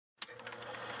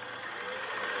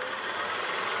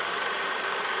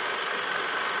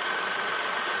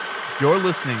You're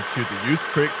listening to the Youth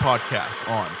Critic Podcast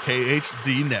on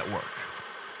KHZ Network.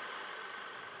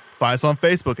 Find us on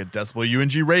Facebook at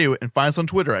DecibelUNG Radio and find us on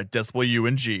Twitter at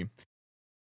DecibelUNG.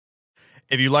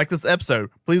 If you like this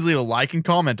episode, please leave a like and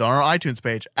comment on our iTunes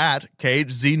page at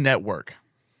KHZ Network.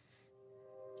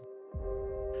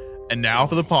 And now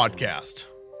for the podcast.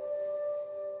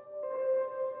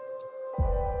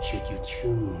 Should you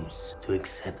choose to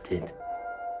accept it?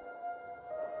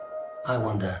 I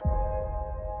wonder,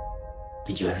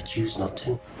 did you ever choose not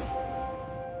to?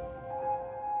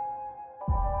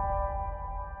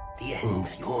 The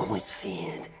end you always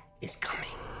feared is coming.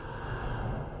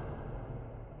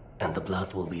 And the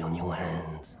blood will be on your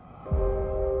hands.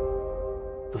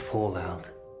 The fallout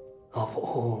of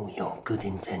all your good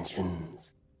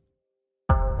intentions.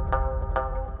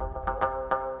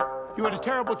 You had a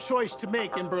terrible choice to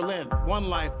make in Berlin. One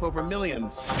life over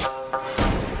millions.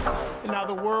 And now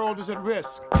the world is at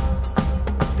risk.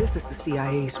 This is the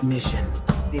CIA's mission.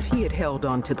 If he had held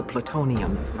on to the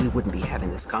plutonium, we wouldn't be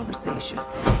having this conversation.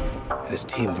 His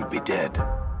team would be dead.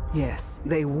 Yes,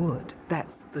 they would.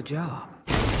 That's the job.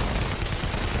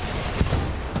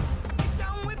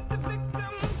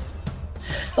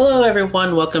 Hello,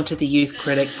 everyone. Welcome to the Youth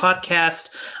Critic Podcast.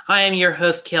 I am your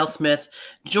host, Cale Smith.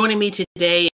 Joining me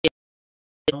today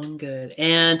is good.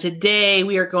 And today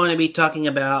we are going to be talking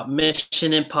about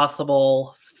Mission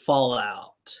Impossible Fallout.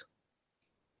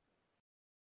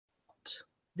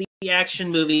 The action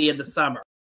movie of the summer.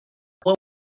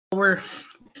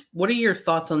 What are your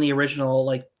thoughts on the original,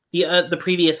 like the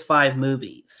previous 5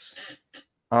 movies?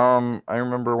 I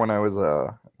remember when I was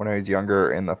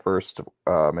younger and the first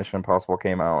Mission Impossible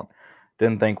came out,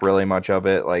 didn't think really much of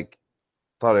it. Like,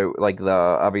 thought it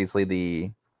obviously the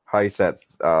heist at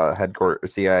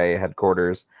CIA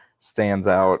headquarters stands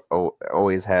out.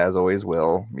 Always has, always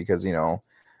will, because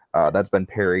that's been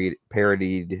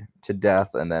parodied to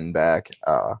death and then back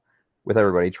with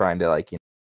everybody trying to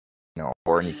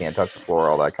and you can't touch the floor,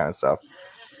 all that kind of stuff.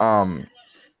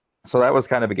 So that was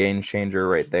kind of a game changer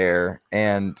right there.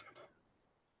 And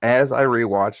as I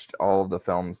rewatched all of the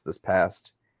films this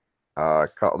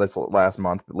last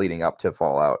month leading up to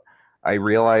Fallout, I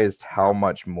realized how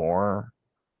much more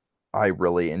I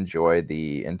really enjoy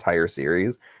the entire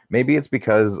series. Maybe it's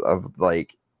because of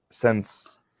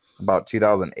since about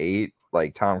 2008,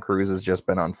 Tom Cruise has just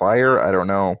been on fire. I don't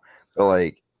know,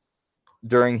 but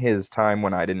during his time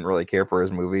when I didn't really care for his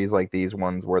movies, these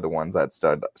ones were the ones that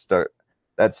stood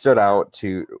out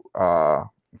to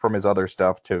from his other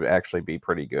stuff to actually be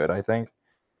pretty good, I think.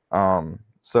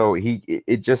 So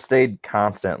it just stayed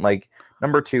constant.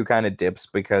 Number 2 kind of dips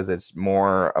because it's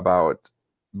more about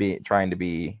trying to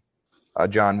be a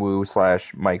John Woo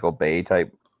 / Michael Bay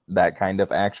type, that kind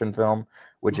of action film,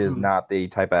 which is not the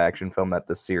type of action film that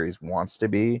the series wants to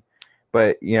be.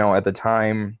 But at the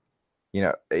time,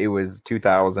 it was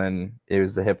 2000, it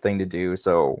was the hip thing to do,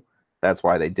 so that's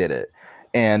why they did it.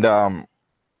 And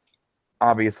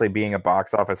obviously, being a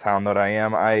box office hound that I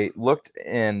am, I looked,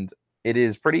 and it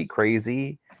is pretty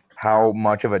crazy how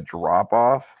much of a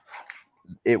drop-off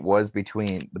it was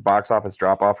between, the box office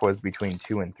drop-off was between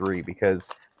 2 and 3, because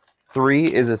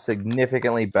 3 is a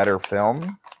significantly better film.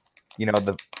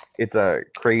 It's a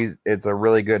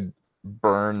really good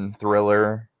burn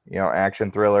thriller, action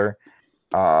thriller.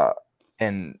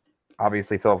 And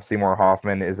obviously Philip Seymour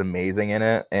Hoffman is amazing in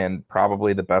it and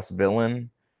probably the best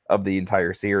villain of the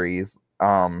entire series.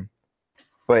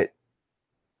 But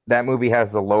that movie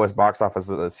has the lowest box office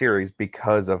of the series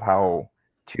because of how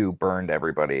 2 burned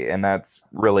everybody. And that's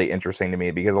really interesting to me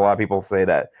because a lot of people say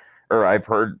that, or I've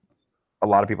heard a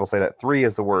lot of people say that 3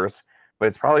 is the worst, but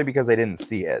it's probably because they didn't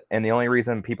see it. And the only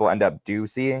reason people end up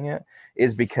seeing it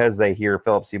is because they hear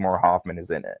Philip Seymour Hoffman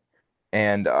is in it.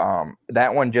 And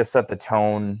that one just set the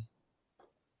tone.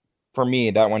 For me,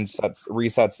 that one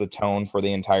resets the tone for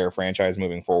the entire franchise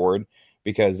moving forward,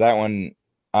 because that one,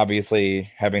 obviously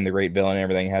having the great villain and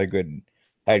everything,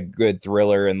 had good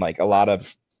thriller and a lot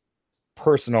of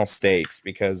personal stakes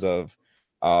because of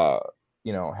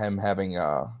him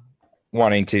having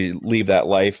wanting to leave that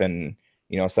life and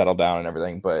settle down and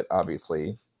everything. But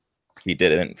obviously he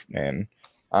didn't, and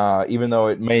even though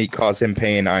it may cause him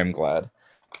pain, I'm glad.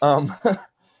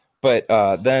 But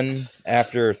then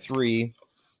after 3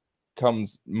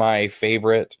 comes my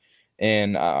favorite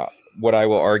and what I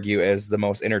will argue as the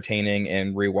most entertaining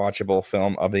and rewatchable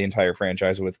film of the entire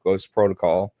franchise, with Ghost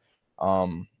Protocol.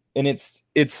 And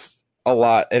it's a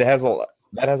lot. That has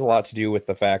a lot to do with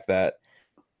the fact that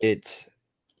it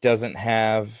doesn't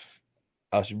have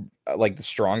the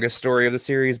strongest story of the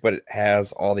series, but it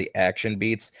has all the action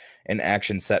beats and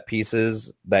action set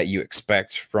pieces that you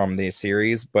expect from the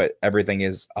series, but everything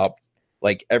is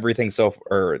like everything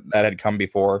or that had come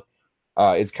before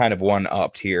is kind of one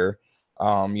upped here.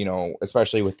 You know,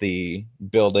 especially with the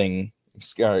building,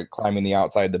 climbing the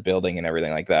outside of the building and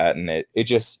everything like that. And it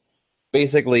just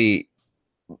basically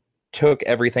took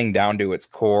everything down to its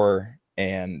core,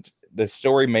 and the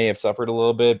story may have suffered a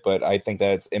little bit, but I think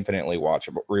that it's infinitely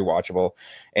rewatchable.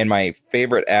 And my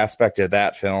favorite aspect of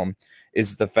that film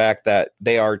is the fact that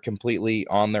they are completely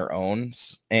on their own.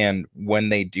 And when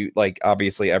they do, like,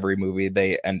 obviously every movie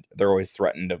they're always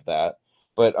threatened of that.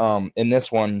 But in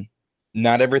this one,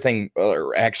 not everything,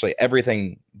 or actually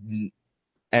everything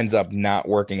ends up not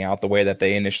working out the way that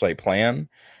they initially plan.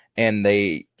 And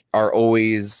they are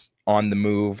always on the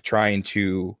move trying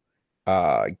to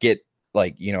get,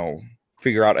 like, you know,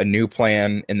 figure out a new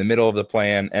plan in the middle of the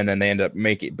plan, and then they end up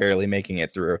barely making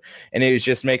it through. And it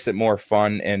just makes it more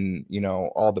fun, and, you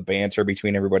know, all the banter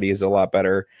between everybody is a lot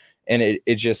better, and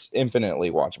it's just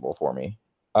infinitely watchable for me.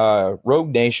 Rogue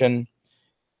Nation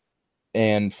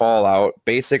and Fallout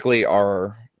basically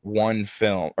are one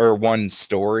film, or one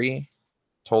story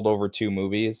told over two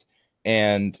movies,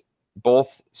 and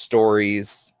both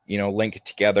stories, you know, link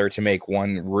together to make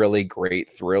one really great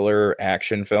thriller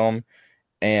action film.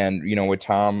 And, you know, with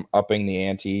Tom upping the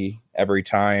ante every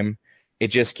time, it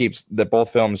just keeps both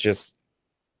films just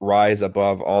rise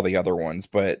above all the other ones.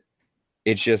 But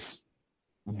it's just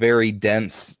very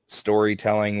dense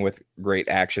storytelling with great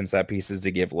action set pieces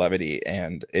to give levity,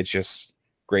 and it's just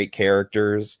great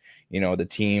characters. You know, the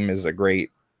team is a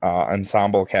great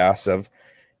ensemble cast of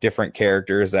different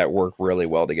characters that work really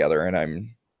well together, and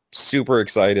I'm super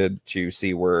excited to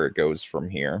see where it goes from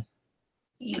here.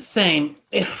 Same,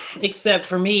 except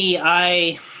for me,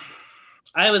 I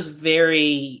was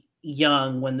very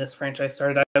young when this franchise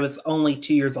started. I was only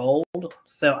 2 years old,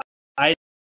 so I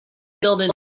still did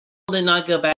not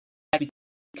go back,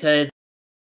 because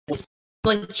it's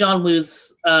like John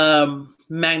Woo's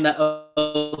magna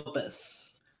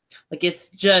opus. Like, it's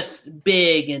just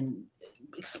big and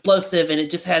explosive, and it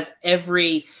just has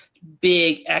every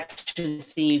big action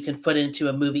scene you can put into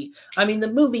a movie. I mean,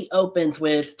 the movie opens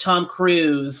with Tom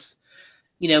Cruise,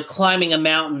 you know, climbing a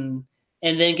mountain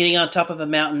and then getting on top of a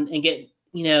mountain and get,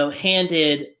 you know,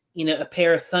 handed, you know, a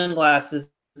pair of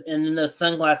sunglasses, and then those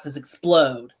sunglasses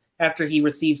explode after he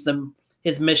receives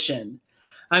his mission.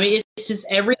 I mean, it's just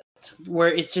every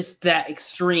where it's just that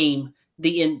extreme,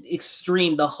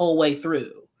 the whole way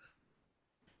through.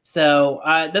 So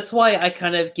that's why I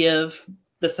kind of give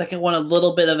the second one a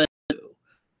little bit of a.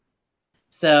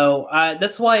 So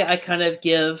that's why I kind of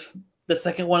give the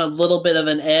second one a little bit of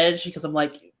an edge, because I'm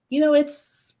like, you know, it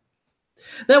was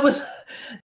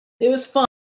fun.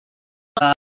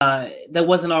 That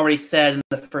wasn't already said in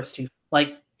the first two.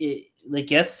 Like,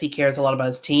 yes, he cares a lot about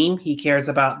his team. He cares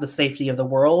about the safety of the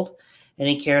world, and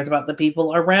he cares about the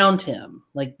people around him.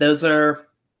 Like, those are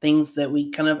things that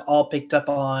we kind of all picked up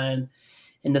on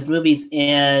in those movies.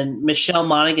 And Michelle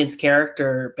Monaghan's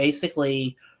character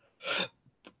basically,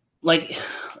 like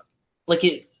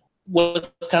it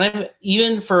was kind of,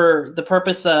 even for the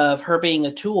purpose of her being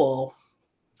a tool,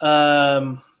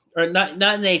 or not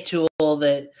a tool,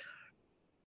 that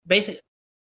basically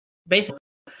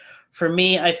for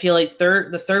me, I feel like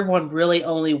the third one really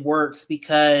only works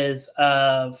because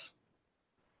of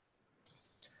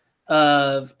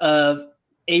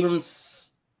Abrams.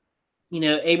 You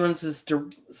know, Abrams'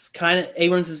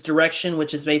 direction,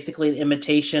 which is basically an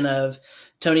imitation of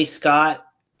Tony Scott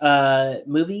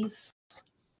movies.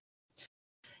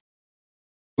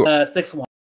 Sixth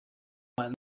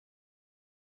one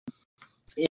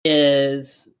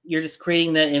is, you're just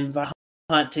creating that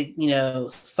environment to, you know,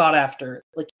 sought after,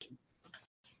 like,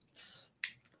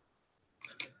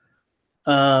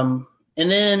 and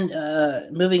then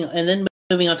moving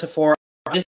on to 4.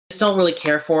 I just don't really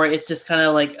care for it. It's just kind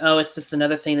of like, oh, it's just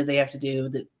another thing that they have to do,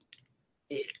 that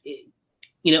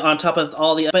you know, on top of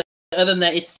all the, but other than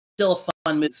that, it's still a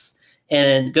fun movie.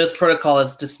 And Ghost Protocol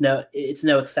is just no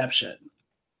exception.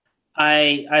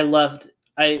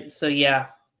 So yeah.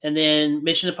 And then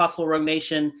Mission Impossible Rogue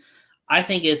Nation, I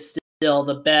think is still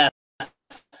the best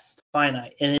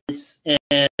finite.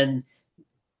 And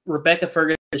Rebecca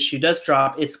Ferguson, she does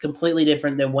drop. It's completely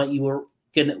different than what you were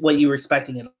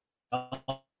expecting it.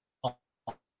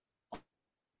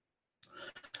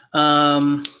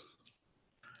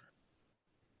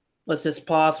 Let's just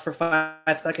pause for 5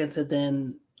 seconds, and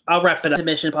then I'll wrap it up to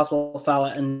Mission Impossible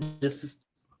Fallout, and just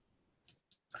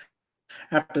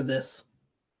after this.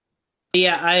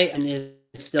 Yeah, and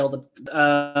it's still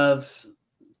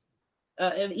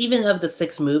even of the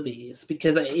 6 movies,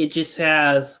 because it just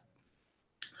has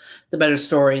the better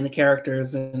story and the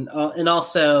characters, and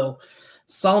also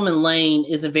Solomon Lane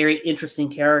is a very interesting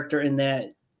character in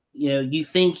that, you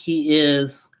think he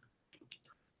is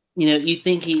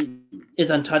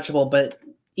untouchable, but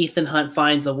Ethan Hunt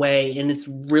finds a way, and it's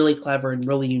really clever and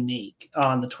really unique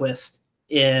on the twist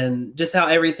and just how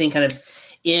everything kind of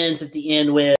ends at the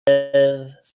end with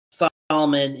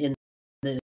Solomon in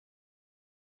the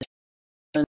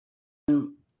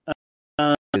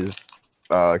Is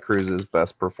Cruise's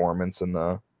best performance in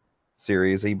the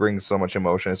series. He brings so much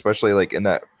emotion, especially like in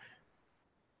that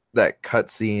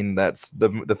cut scene that's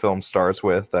the film starts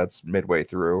with. That's midway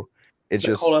through. It's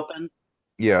just cold open.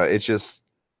 Yeah, it's just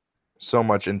so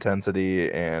much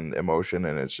intensity and emotion,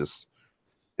 and it's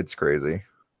crazy.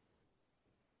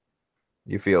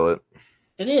 You feel it.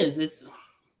 It is.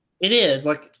 It is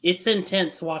like it's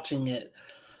intense watching it.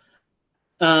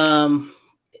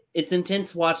 It's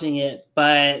intense watching it,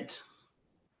 but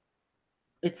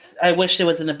I wish it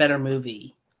was in a better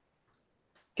movie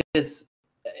because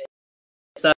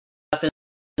stuff in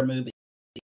the movie.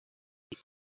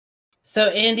 So,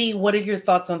 Andy, what are your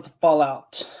thoughts on the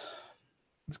Fallout?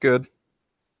 It's good.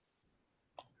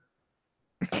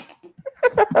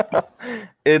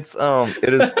 It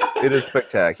is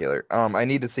spectacular. I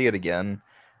need to see it again.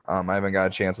 I haven't got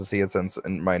a chance to see it since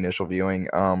in my initial viewing.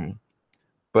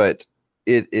 But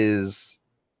it is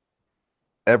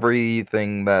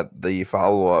everything that the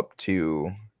follow-up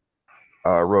to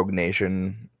Rogue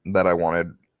Nation that I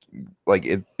wanted. Like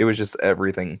it was just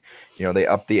everything. They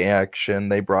upped the action.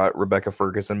 They brought Rebecca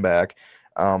Ferguson back.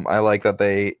 I like that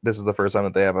this is the first time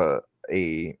that they have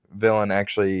a villain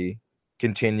actually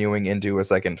continuing into a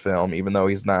second film, even though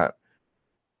he's not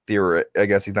I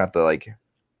guess he's not I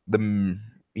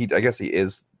guess he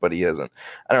is, but he isn't.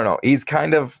 I don't know. He's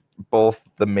kind of both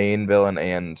the main villain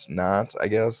and not, I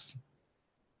guess.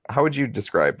 How would you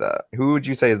describe that? Who would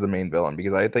you say is the main villain?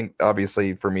 Because I think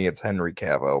obviously for me it's Henry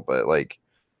Cavill, but like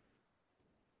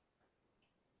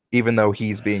even though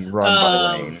he's being run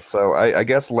by Lane. So I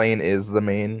guess Lane is the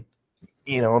main,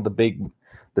 the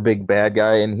big bad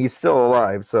guy, and he's still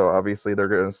alive. So obviously they're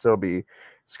going to still be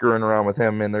screwing around with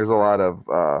him, and there's a lot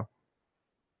of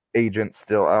agents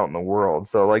still out in the world.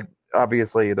 So like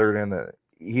obviously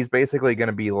he's basically going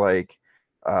to be like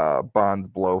Bond's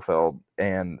Blofeld,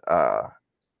 and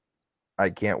I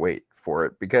can't wait for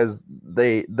it because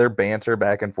their banter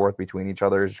back and forth between each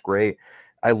other is great.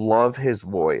 I love his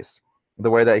voice. The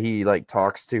way that he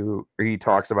he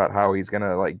talks about how he's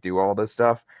gonna like do all this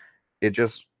stuff, it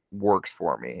just works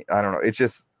for me. I don't know. It's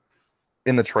just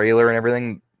in the trailer and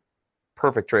everything.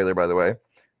 Perfect trailer, by the way.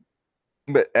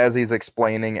 But as he's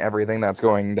explaining everything that's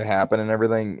going to happen and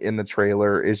everything in the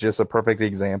trailer is just a perfect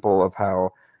example of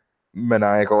how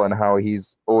maniacal and how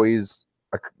he's always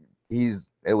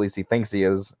at least he thinks he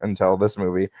is until this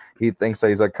movie. He thinks that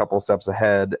he's a couple steps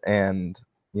ahead, and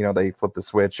they flip the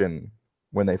switch and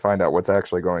when they find out what's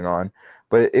actually going on.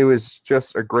 But it was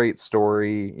just a great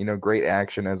story, great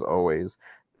action as always.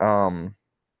 I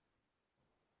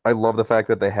love the fact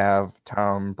that they have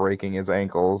Tom breaking his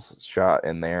ankles shot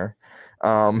in there.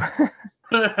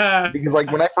 Because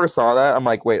like when I first saw that, I'm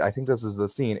like, wait, I think this is the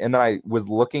scene. And then I was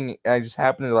looking and I just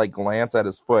happened to like glance at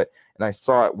his foot and I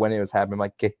saw it when it was happening.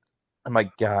 I'm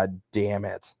like, God damn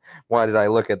it. Why did I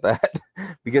look at that?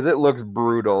 Because it looks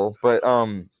brutal. But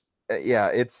yeah,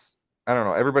 I don't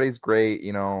know. Everybody's great.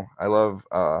 I love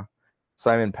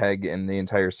Simon Pegg in the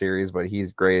entire series, but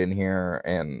he's great in here.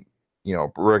 And,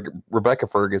 Rebecca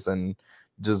Ferguson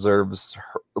deserves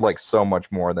like so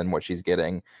much more than what she's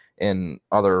getting in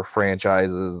other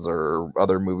franchises or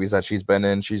other movies that she's been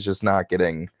in. She's just not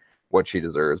getting what she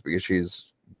deserves because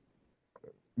she's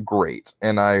great.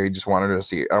 And I just wanted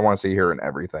I want to see her in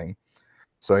everything.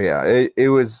 So yeah, it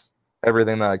was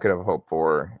everything that I could have hoped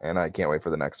for, and I can't wait for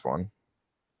the next one.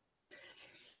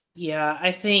 Yeah,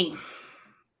 I think.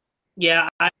 Yeah,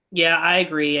 I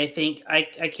agree. I think I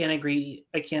can't agree.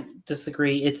 I can't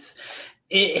disagree.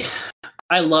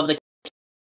 I love the.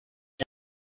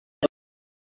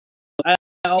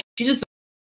 She deserves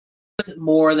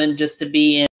more than just to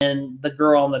be in The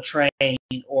Girl on the Train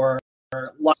or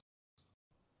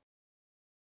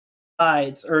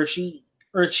sides, or she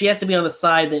has to be on the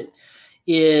side that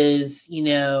is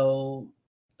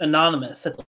anonymous.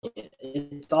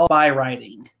 It's all by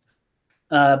writing.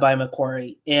 By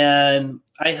Macquarie, and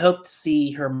I hope to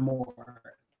see her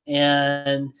more.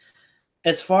 And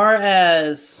as far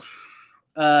as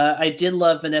I did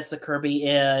love Vanessa Kirby,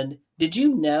 and did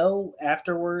you know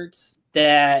afterwards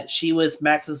that she was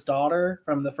Max's daughter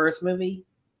from the first movie?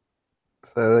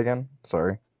 Say that again.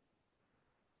 Sorry.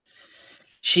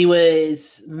 She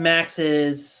was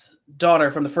Max's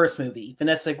daughter from the first movie.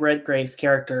 Vanessa Redgrave's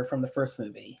character from the first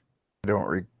movie. I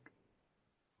don't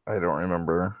I don't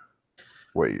remember.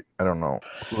 Wait, I don't know.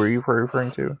 Who are you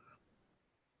referring to?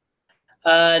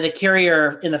 The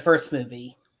carrier in the first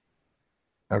movie.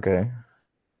 Okay.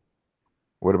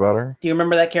 What about her? Do you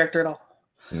remember that character at all?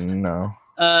 No.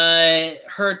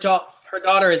 Her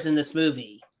daughter is in this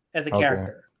movie as a Okay.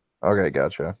 character. Okay,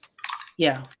 gotcha.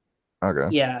 Yeah.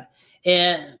 Okay. Yeah.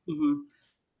 And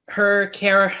her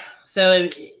care. So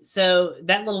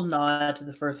that little nod to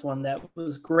the first one, that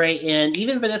was great. And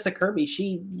even Vanessa Kirby,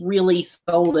 she really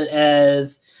sold it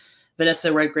as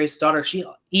Vanessa Redgrave's daughter. She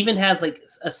even has like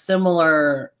a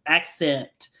similar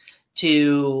accent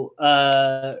to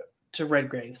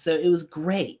Redgrave. So it was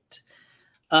great.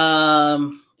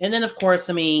 And then of course,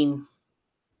 I mean,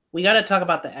 we got to talk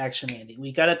about the action, Andy.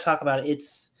 We got to talk about it.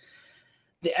 It's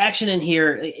the action in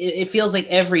here. It feels like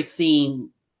every scene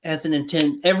has an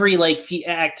intent. Every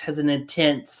act has an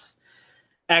intense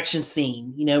action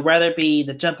scene. You know, rather it be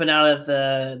the jumping out of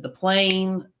the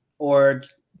plane or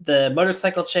the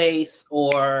motorcycle chase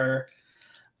or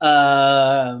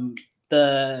the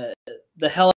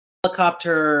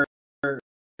helicopter.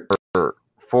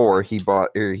 Four, he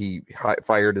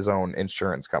fired his own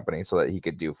insurance company so that he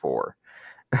could do 4.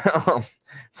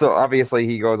 So obviously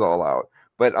he goes all out.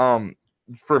 But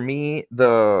for me,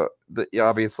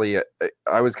 obviously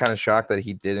I was kind of shocked that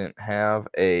he didn't have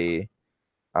a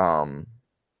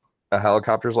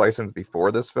helicopter's license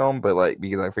before this film, but like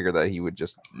because I figured that he would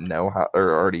just know how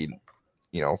or already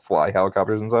fly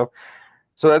helicopters and stuff.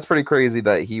 So that's pretty crazy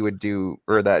that he would do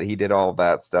or that he did all of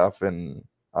that stuff, and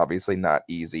obviously not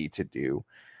easy to do.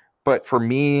 But for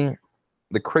me,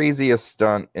 the craziest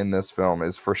stunt in this film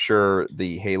is for sure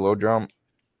the Halo jump,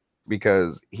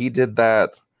 because he did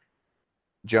that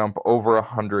jump over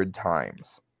 100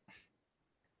 times.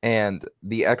 And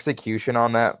the execution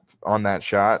on that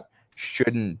shot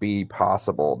shouldn't be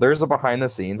possible. There's a behind the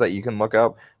scenes that you can look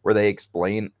up where they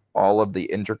explain all of the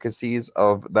intricacies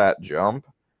of that jump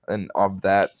and of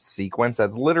that sequence.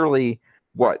 That's literally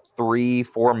what,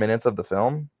 3-4 minutes of the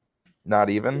film? Not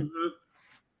even. Mm-hmm.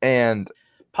 And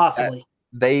possibly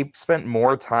they spent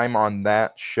more time on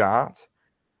that shot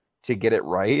to get it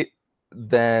right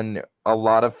than a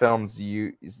lot of films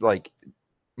use. Like,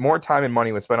 more time and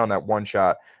money was spent on that one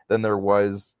shot than there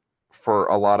was for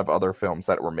a lot of other films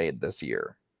that were made this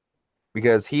year,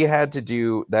 because he had to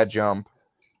do that jump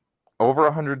over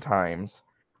 100 times.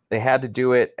 They had to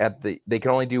do it they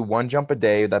can only do one jump a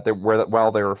day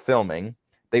while they were filming.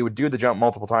 They would do the jump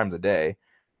multiple times a day,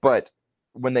 but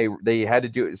when they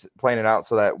had to plan it out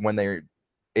so that when they're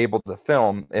able to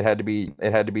film, it had to be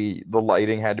the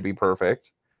lighting had to be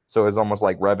perfect. So it was almost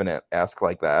like Revenant-esque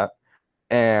like that.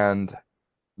 And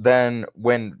then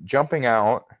when jumping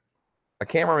out, a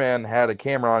cameraman had a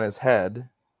camera on his head.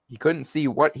 He couldn't see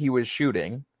what he was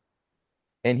shooting,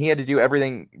 and he had to do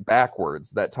everything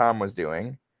backwards that Tom was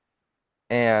doing.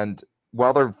 And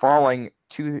while they're falling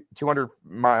 200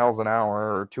 miles an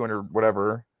hour or 200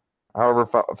 whatever, however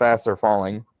fast they're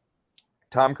falling,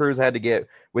 Tom Cruise had to get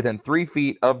within 3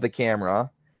 feet of the camera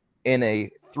in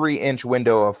a 3-inch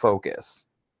window of focus.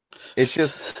 It's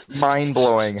just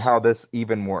mind-blowing how this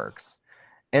even works.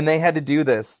 And they had to do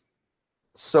this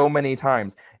so many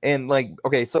times. And like,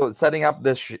 okay, so setting up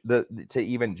this to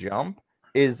even jump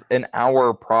is an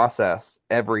hour process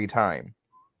every time,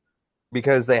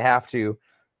 because they have to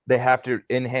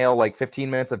inhale like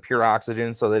 15 minutes of pure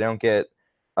oxygen so they don't get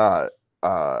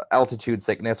altitude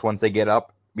sickness once they get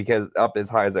up, because up as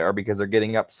high as they are, because they're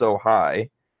getting up so high.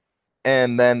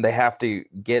 And then they have to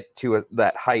get to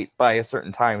that height by a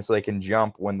certain time so they can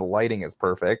jump when the lighting is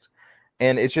perfect.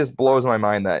 And it just blows my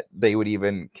mind that they would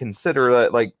even consider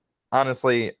that. Like,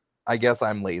 honestly, I guess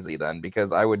I'm lazy then,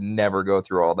 because I would never go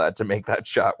through all that to make that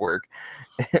shot work.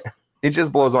 It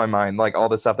just blows my mind, like all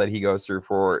the stuff that he goes through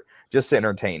for just to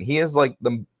entertain. He is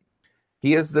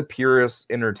the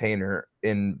purest entertainer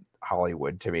in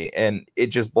Hollywood to me, and it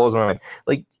just blows my mind.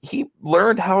 Like, he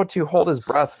learned how to hold his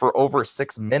breath for over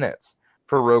 6 minutes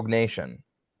for Rogue Nation.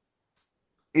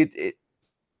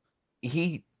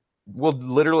 He will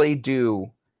literally do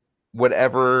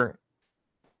whatever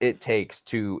it takes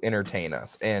to entertain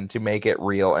us and to make it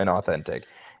real and authentic.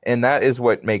 And that is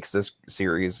what makes this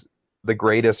series the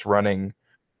greatest running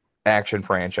action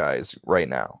franchise right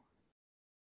now.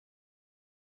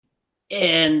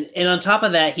 And on top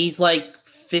of that, he's like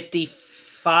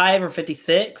 55 or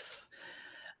 56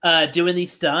 doing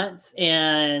these stunts,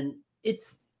 and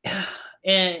it's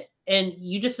and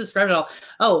you just described it all.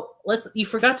 Oh, you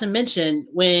forgot to mention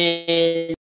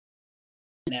when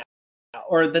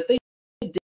or that they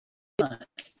did,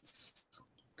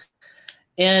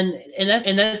 and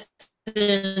that's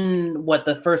in what,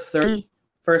 the first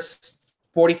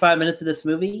 45 minutes of this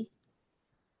movie,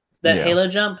 that Yeah. Halo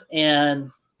jump,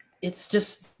 and it's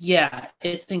just, yeah,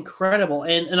 it's incredible.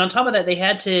 And on top of that, they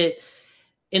had to,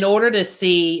 in order to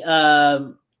see,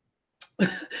 and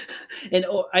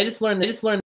I just learned this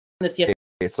yesterday.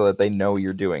 So that they know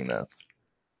you're doing this.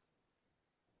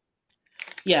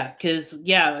 Yeah, because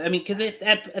if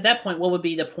at that point, what would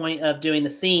be the point of doing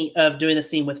the scene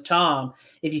with Tom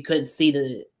if you couldn't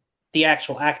see the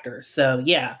actual actor? So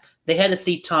yeah, they had to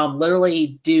see Tom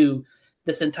literally do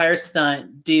this entire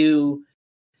stunt.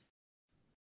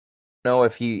 Know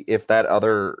if that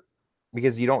other,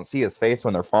 because you don't see his face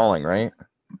when they're falling, right?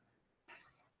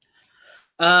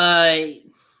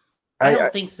 I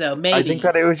don't think so. Maybe. I think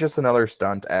that it was just another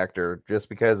stunt actor, just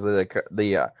because of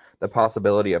the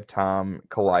possibility of Tom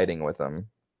colliding with him.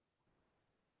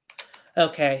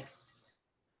 Okay.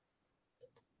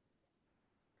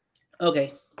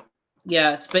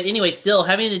 Yes, but anyway, still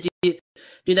having to do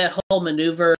that whole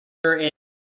maneuver.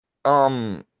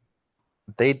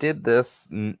 They did this.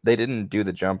 They didn't do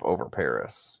the jump over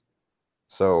Paris,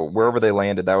 so wherever they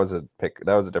landed, that was a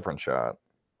different shot.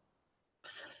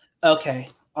 Okay.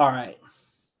 All right.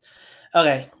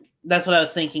 Okay, that's what I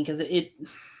was thinking, and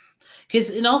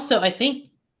also I think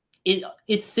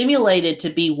it's simulated to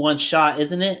be one shot,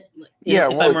 isn't it? Yeah,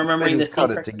 if I'm remembering this,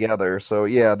 cut it together. So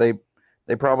yeah, they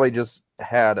probably just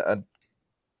had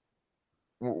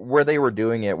where they were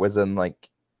doing it was in, like,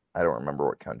 I don't remember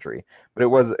what country, but it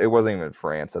wasn't even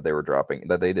France that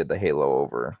they did the Halo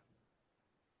over.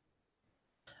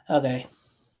 Okay.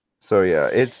 So yeah,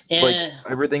 it's like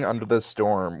everything under the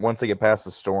storm. Once they get past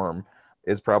the storm,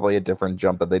 is probably a different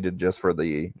jump that they did just for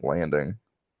the landing.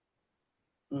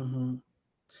 Mm-hmm.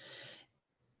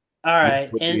 All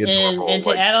right, and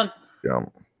to add on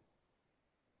jump.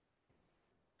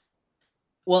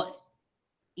 Well,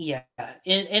 yeah,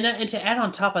 and to add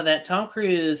on top of that, Tom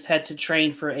Cruise had to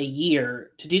train for a year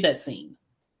to do that scene.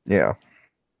 Yeah.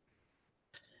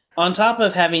 On top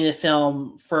of having to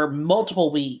film for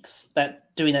multiple weeks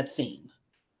doing that scene.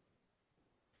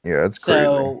 Yeah, it's crazy.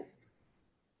 So,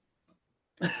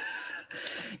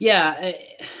 yeah,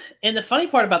 and the funny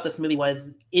part about this movie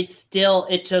was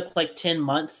it took like 10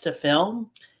 months to film,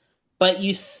 but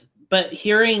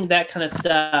hearing that kind of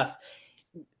stuff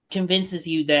convinces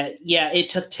you that, yeah, it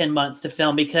took 10 months to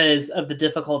film because of the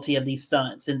difficulty of these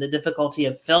stunts and the difficulty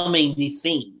of filming these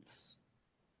scenes.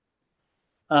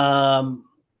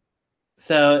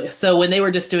 So when they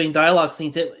were just doing dialogue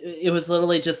scenes, it was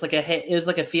literally just like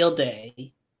a field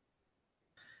day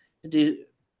to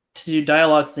do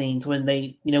dialogue scenes when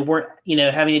they weren't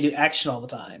having to do action all the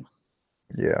time.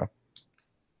 Yeah.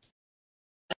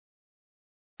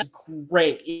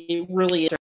 Great. It really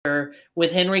is.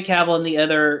 With Henry Cavill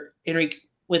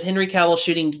with Henry Cavill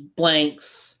shooting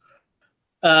blanks,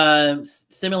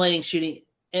 simulating shooting.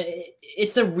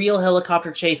 It's a real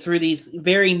helicopter chase through these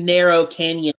very narrow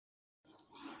canyons.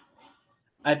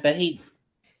 I bet it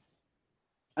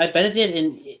did,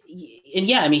 and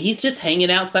yeah, I mean, he's just hanging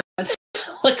outside the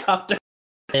helicopter.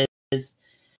 Is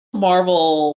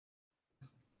Marvel,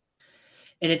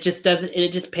 and it just doesn't. And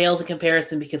it just pales in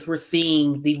comparison because we're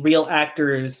seeing the real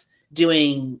actors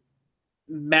doing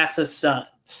massive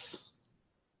stunts.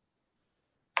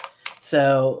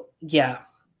 So yeah,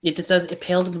 it just does. It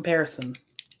pales in comparison.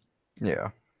 Yeah.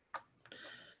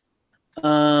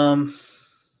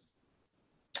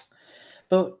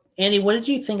 But Andy, what did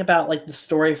you think about like the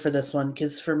story for this one?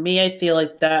 Because for me, I feel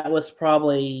like that was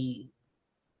probably,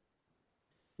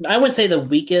 I wouldn't say the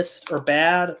weakest or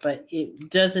bad, but it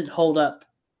doesn't hold up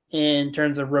in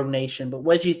terms of Rogue Nation. But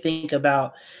what did you think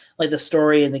about like the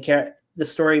story and the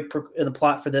story and the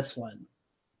plot for this one?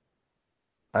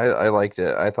 I liked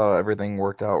it. I thought everything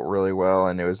worked out really well,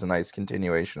 and it was a nice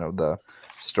continuation of the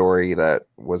story that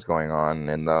was going on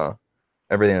and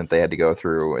everything that they had to go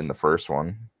through in the first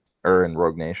one, or in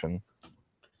Rogue Nation.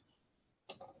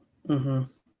 Mm-hmm.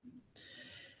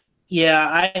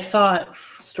 Yeah, I thought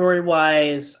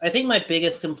story-wise, I think my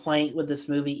biggest complaint with this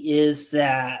movie is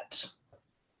that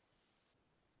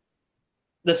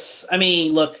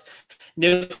look,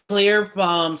 nuclear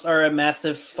bombs are a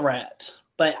massive threat,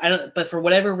 but for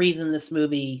whatever reason, this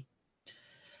movie,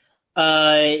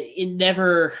 it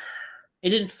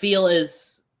didn't feel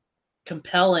as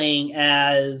compelling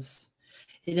as,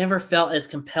 it never felt as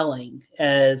compelling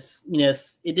as,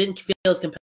 it didn't feel as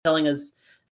compelling as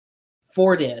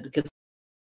 4 did, because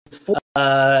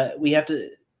we have to,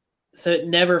 so it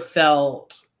never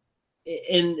felt,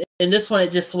 in this one,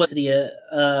 it just was a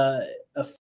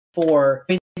 4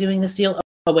 doing this deal.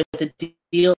 Oh wait, the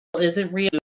deal isn't real.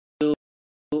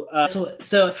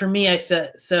 so for me, and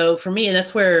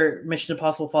that's where Mission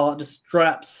Impossible Fallout just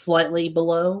drops slightly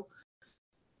below.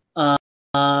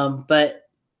 But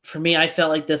for me, I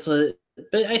felt like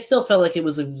but I still felt like it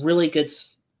was a really good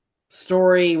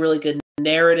story, really good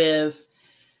narrative.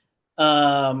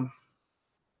 Even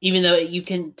though you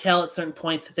can tell at certain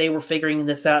points that they were figuring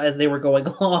this out as they were going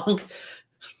along.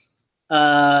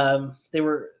 They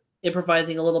were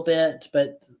improvising a little bit,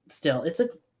 but still,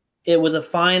 it was a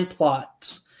fine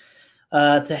plot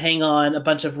to hang on a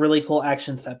bunch of really cool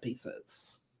action set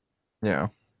pieces. Yeah.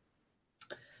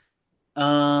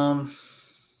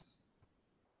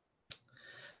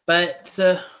 But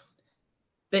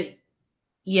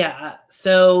yeah,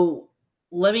 so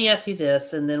let me ask you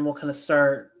this, and then we'll kind of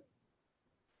start,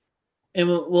 and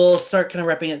we'll start kind of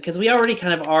wrapping up, because we already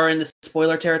kind of are in the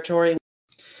spoiler territory.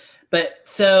 But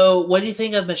so, what do you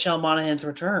think of Michelle Monaghan's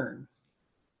return?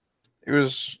 It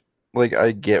was like,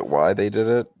 I get why they did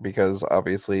it, because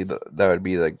obviously that would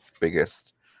be the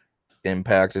biggest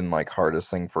impact and like hardest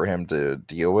thing for him to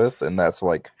deal with, and that's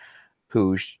like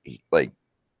who like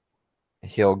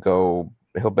he'll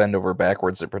bend over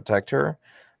backwards to protect her.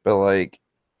 But like,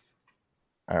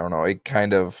 I don't know, it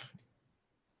kind of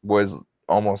was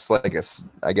almost like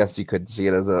I guess you could see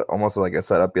it as almost like a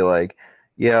setup. Be like,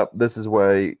 yeah, this is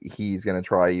why he's gonna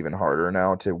try even harder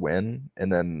now to win.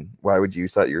 And then why would you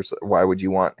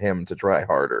want him to try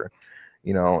harder?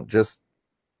 You know, just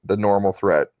the normal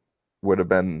threat would have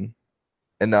been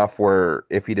enough, where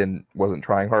if he wasn't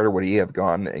trying harder, would he have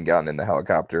gone and gotten in the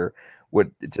helicopter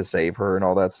to save her and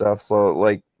all that stuff? So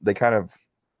like, they kind of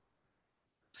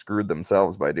screwed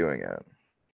themselves by doing it.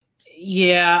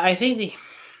 Yeah, I think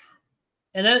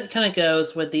and that kind of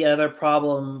goes with the other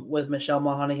problem with Michelle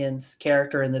Monaghan's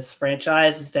character in this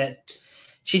franchise, is that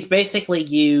she's basically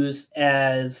used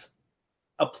as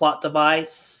a plot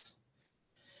device,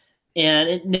 and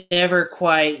it never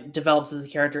quite develops as a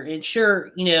character. And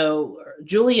sure,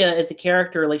 Julia as a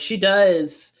character, like she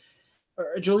does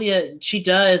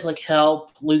like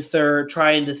help Luther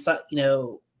try and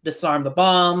disarm the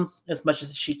bomb as much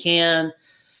as she can.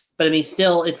 But I mean,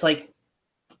 still, it's like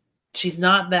she's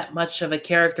not that much of a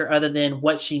character other than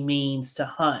what she means to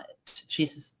Hunt.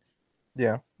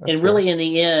 And really in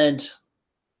the end,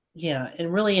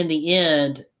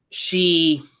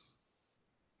 she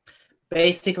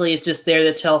basically is just there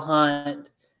to tell Hunt,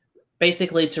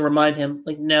 basically to remind him,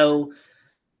 like, no,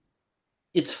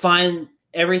 it's fine.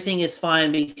 Everything is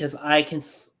fine because I can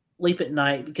sleep at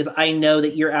night because I know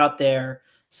that you're out there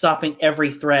stopping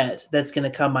every threat that's going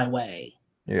to come my way.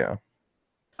 Yeah.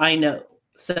 I know.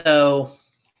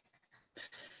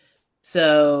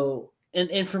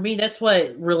 And for me, that's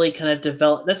what really kind of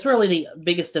developed. That's really the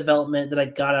biggest development that I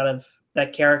got out of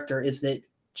that character, is that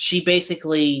she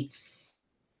basically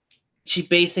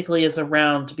is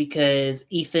around because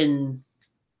Ethan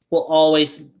will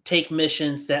always take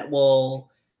missions that will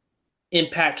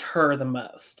impact her the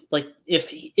most. Like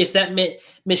if that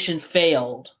mission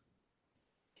failed,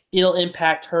 it'll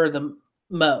impact her the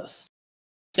most.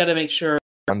 Got to make sure.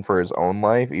 For his own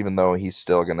life, even though he's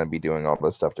still going to be doing all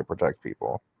this stuff to protect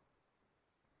people.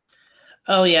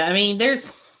 Oh yeah, I mean,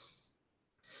 there's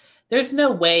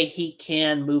no way he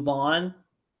can move on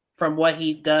from what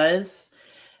he does,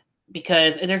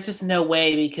 because there's just no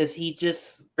way, because he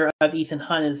just of Ethan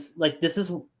Hunt is like, this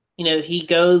is, he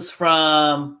goes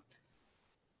from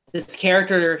this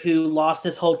character who lost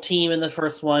his whole team in the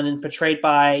first one and portrayed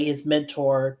by his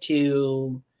mentor,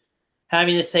 to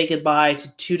having to say goodbye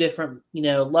to two different,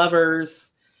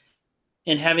 lovers,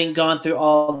 and having gone through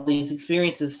all these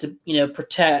experiences to,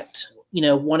 protect,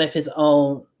 one of his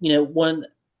own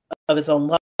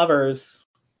lovers.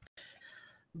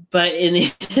 But in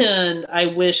the end, I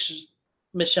wish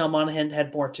Michelle Monaghan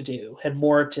had more to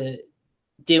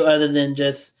do other than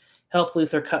just help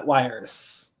Luther cut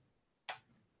wires.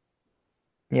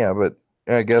 Yeah, but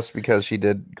I guess because she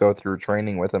did go through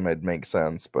training with him, it makes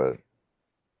sense. But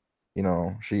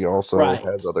she also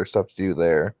has other stuff to do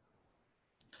there.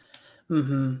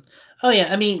 Mm-hmm. Oh yeah,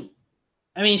 I mean,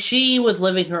 she was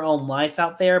living her own life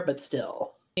out there, but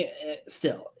still. But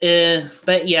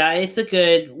yeah, it's a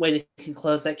good way to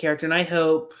close that character, and I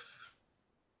hope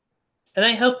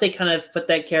they kind of put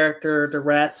that character to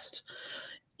rest.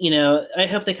 I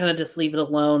hope they kind of just leave it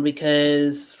alone,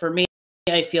 because for me,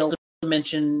 I feel, to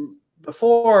mention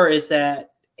before, is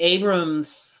that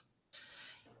Abrams,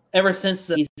 ever since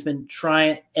he's been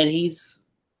trying, and he's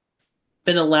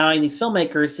been allowing these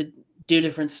filmmakers to do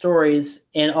different stories,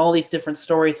 and all these different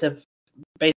stories have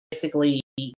basically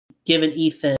given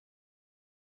Ethan,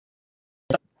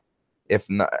 if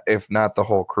not the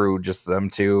whole crew, just them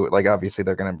two. Like, obviously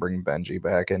they're gonna bring Benji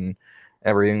back and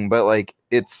everything, but like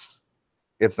it's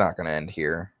not going to end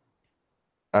here.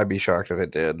 I'd be shocked if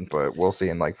it did, but we'll see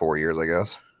in like 4 years, I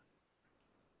guess.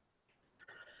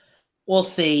 We'll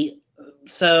see.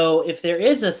 So if there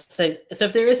is a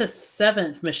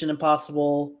seventh Mission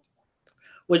Impossible,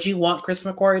 would you want Chris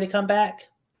McQuarrie to come back?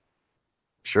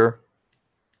 Sure.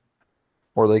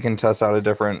 Or they can test out a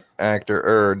different actor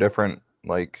or different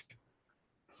like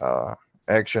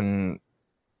action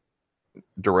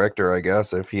director, I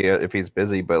guess, if he's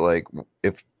busy. But like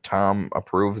if Tom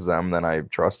approves them, then I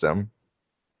trust him.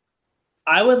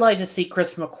 I would like to see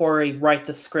Chris McQuarrie write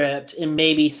the script and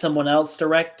maybe someone else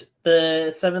direct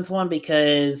the seventh one,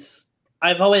 because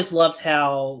I've always loved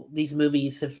how these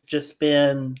movies have just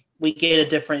been, we get a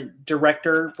different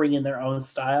director bring in their own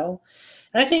style.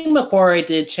 And I think McQuarrie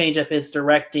did change up his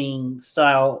directing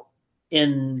style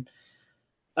in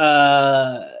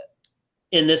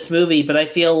this movie, but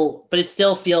it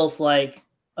still feels like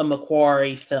a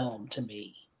McQuarrie film to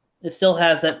me. It still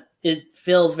has that, it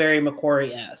feels very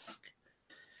McQuarrie-esque.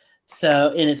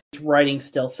 So in its writing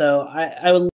still. So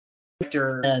I would like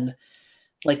to and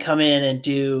like come in and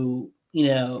do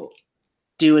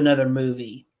another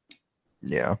movie.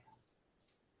 Yeah.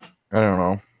 I don't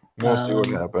know. We'll see what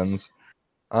happens.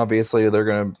 Obviously, they're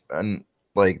gonna and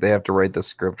like they have to write the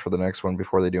script for the next one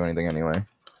before they do anything anyway.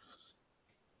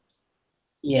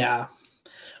 Yeah.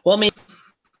 Well, I mean,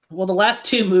 the last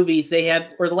few movies they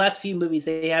have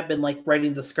been like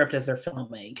writing the script as they're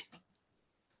filming.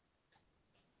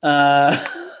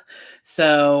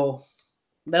 So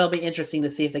that'll be interesting to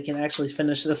see if they can actually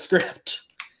finish the script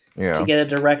to get a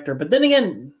director. But then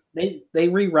again, they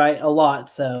rewrite a lot,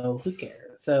 so who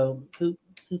cares?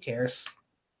 Who cares?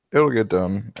 It'll get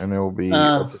done, and it'll be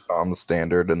up to Tom's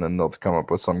standard, and then they'll come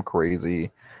up with some crazy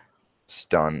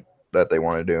stunt that they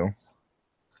want to do.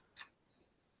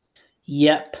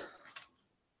 Yep.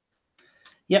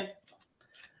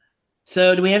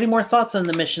 So, do we have any more thoughts on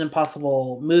the Mission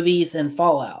Impossible movies and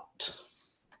Fallout?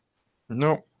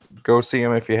 Nope. Go see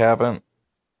them if you haven't.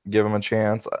 Give them a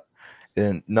chance.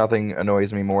 And nothing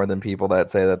annoys me more than people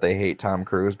that say that they hate Tom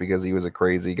Cruise because he was a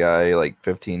crazy guy like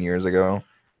 15 years ago.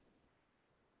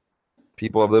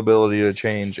 People have the ability to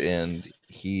change, and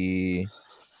he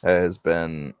has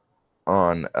been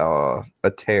on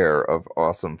a tear of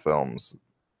awesome films,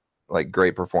 like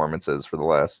great performances for the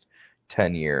last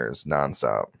 10 years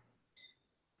nonstop.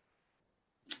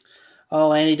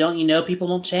 Oh, Andy, don't you know people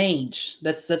don't change?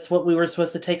 That's what we were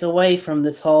supposed to take away from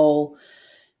this whole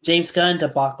James Gunn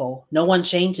debacle. No one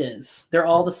changes. They're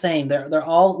all the same. We're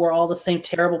all the same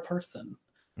terrible person.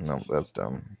 No, that's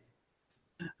dumb.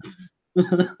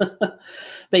 But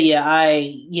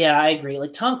I agree.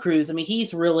 Like Tom Cruise, I mean,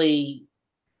 he's really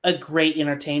a great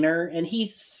entertainer, and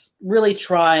he's really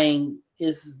trying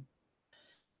his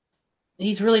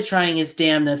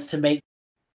damnness to make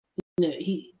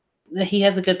he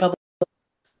has a good public.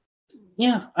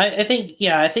 Yeah, I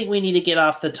think we need to get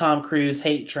off the Tom Cruise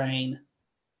hate train.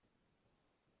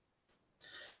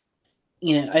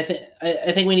 I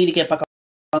think we need to get back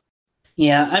on.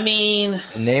 Yeah, I mean,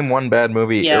 name one bad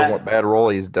movie or what bad role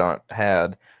he's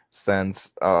had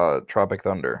since Tropic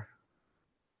Thunder.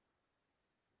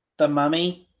 The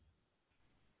Mummy.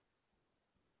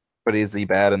 But is he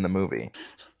bad in the movie?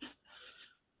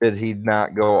 Did he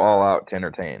not go all out to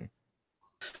entertain?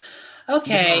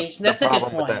 Okay, that's a good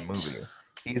point. With that movie.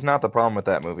 He's not the problem with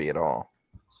that movie at all.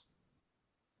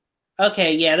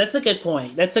 Okay, yeah, that's a good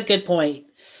point.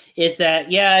 Is that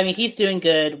I mean he's doing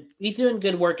good. He's doing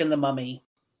good work in The Mummy.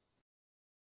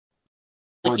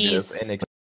 He's and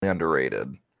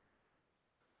underrated.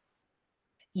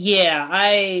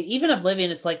 Yeah, even Oblivion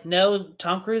is like, no,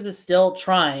 Tom Cruise is still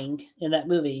trying in that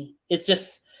movie. It's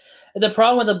just the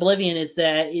problem with Oblivion is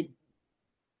that it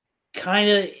kind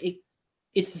of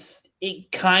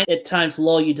at times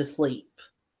lull you to sleep.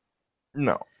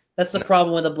 No. That's the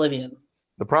problem with Oblivion.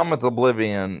 The problem with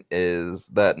Oblivion is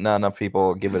that not enough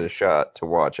people give it a shot to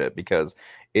watch it because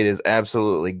it is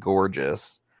absolutely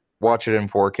gorgeous. Watch it in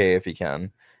 4K if you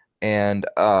can. And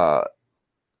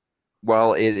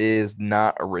while it is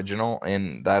not original,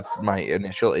 and that's my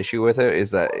initial issue with it,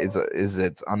 is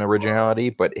its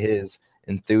unoriginality, but his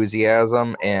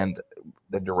enthusiasm and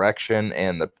the direction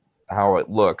and how it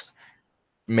looks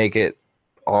make it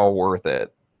all worth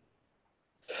it.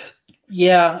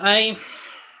 Yeah, I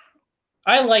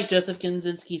like Joseph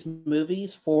Kosinski's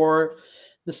movies for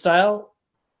the style.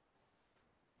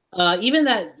 Even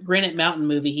that Granite Mountain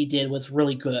movie he did was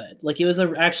really good. Like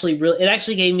it actually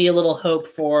gave me a little hope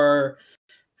for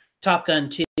Top Gun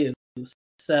 2.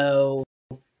 So,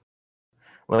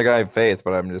 like I have faith,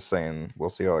 but I'm just saying we'll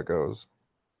see how it goes.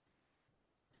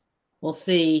 We'll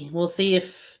see. We'll see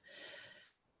if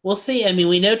we'll see. I mean,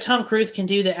 we know Tom Cruise can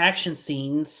do the action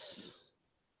scenes.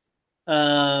 We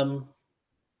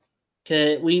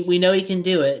know he can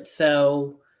do it.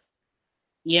 So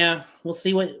yeah, we'll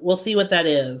see what that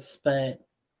is, but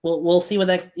we'll see what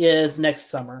that is next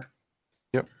summer.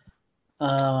 Yep.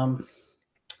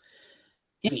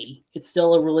 It's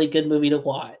still a really good movie to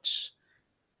watch.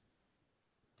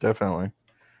 Definitely.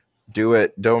 Do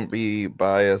it. Don't be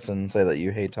biased and say that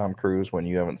you hate Tom Cruise when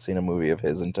you haven't seen a movie of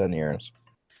his in 10 years.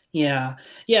 Yeah.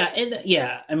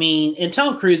 I mean, and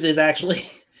Tom Cruise is actually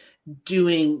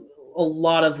doing a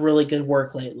lot of really good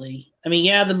work lately. I mean,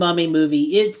 yeah, the Mummy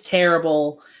movie, it's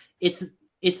terrible.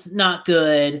 It's not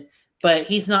good, but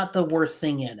he's not the worst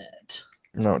thing in it.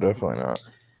 No, definitely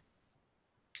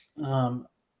not.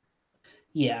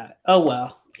 Yeah. Oh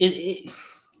well.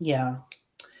 Yeah.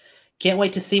 Can't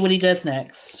wait to see what he does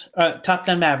next. Top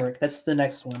Gun Maverick. That's the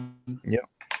next one. Yep.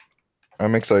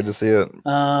 I'm excited to see it.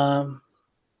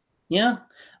 Yeah.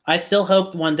 I still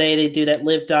hope one day they do that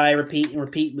Live, Die, Repeat, and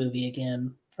Repeat movie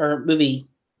again. Or movie.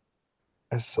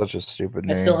 It's such a stupid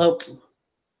name. I still hope.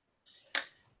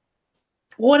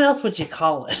 What else would you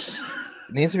call it?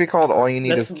 It needs to be called All You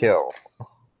Need Is Kill.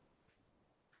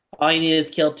 All You Need Is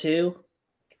Kill 2?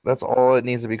 That's all it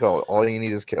needs to be called. All You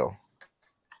Need Is Kill.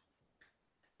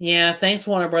 Yeah, thanks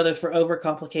Warner Brothers for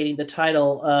overcomplicating the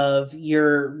title of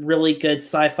your really good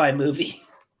sci-fi movie.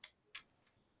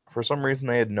 For some reason,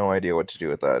 they had no idea what to do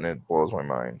with that, and it blows my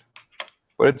mind.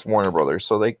 But it's Warner Brothers,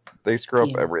 so they screw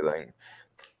up everything.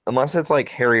 Unless it's like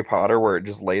Harry Potter, where it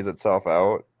just lays itself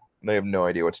out, they have no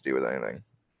idea what to do with anything.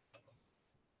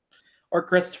 Or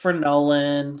Christopher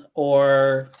Nolan,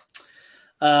 or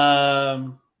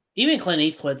even Clint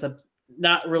Eastwood's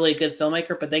not really a good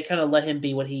filmmaker, but they kind of let him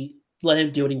do what he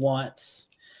wants.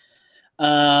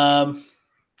 Yeah,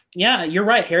 you're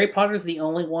right. Harry Potter's the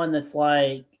only one that's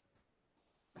like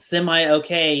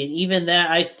semi-okay, and even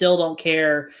that I still don't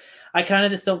care. I kind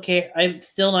of just don't care. I'm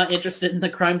still not interested in the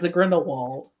Crimes of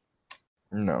Grindelwald.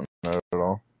 No, not at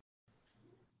all.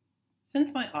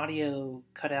 Since my audio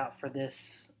cut out for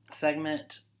this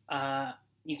segment,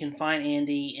 you can find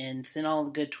Andy and send all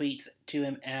the good tweets to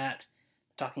him at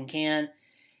Talking Can.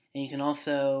 And you can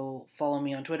also follow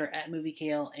me on Twitter at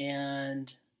MovieKale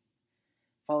and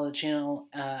follow the channel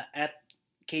at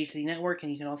KHC Network.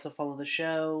 And you can also follow the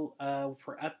show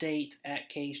for updates at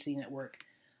KHC Network.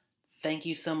 Thank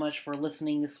you so much for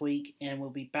listening this week, and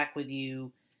we'll be back with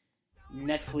you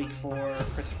next week for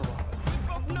Christopher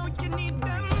Robin.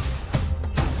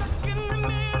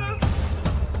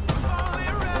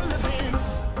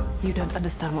 You don't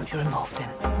understand what you're involved in.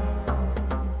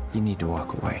 You need to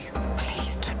walk away.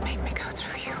 Please don't make me go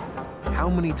through you. How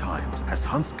many times has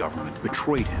Hunt's government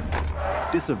betrayed him,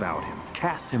 disavowed him,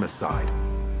 cast him aside?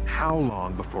 How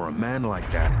long before a man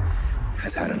like that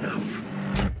has had enough?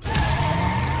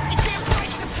 You can't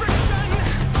fight the friction,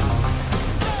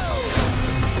 so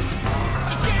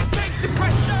you can't take the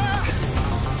pressure,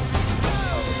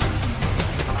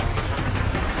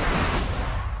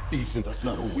 so Ethan, that's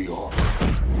not who we are.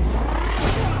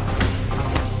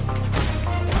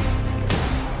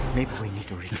 Maybe we need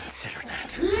to reconsider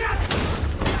that.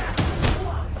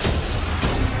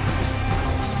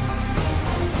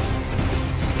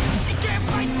 you can't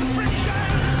fight the friction.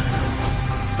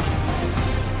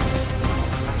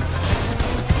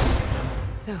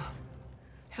 So,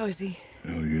 how is he?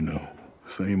 Hell, you know.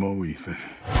 Same old Ethan.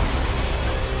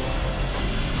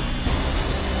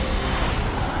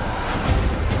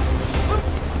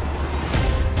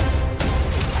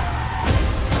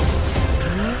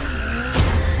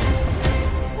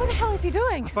 What the hell is he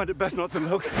doing? I find it best not to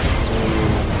look.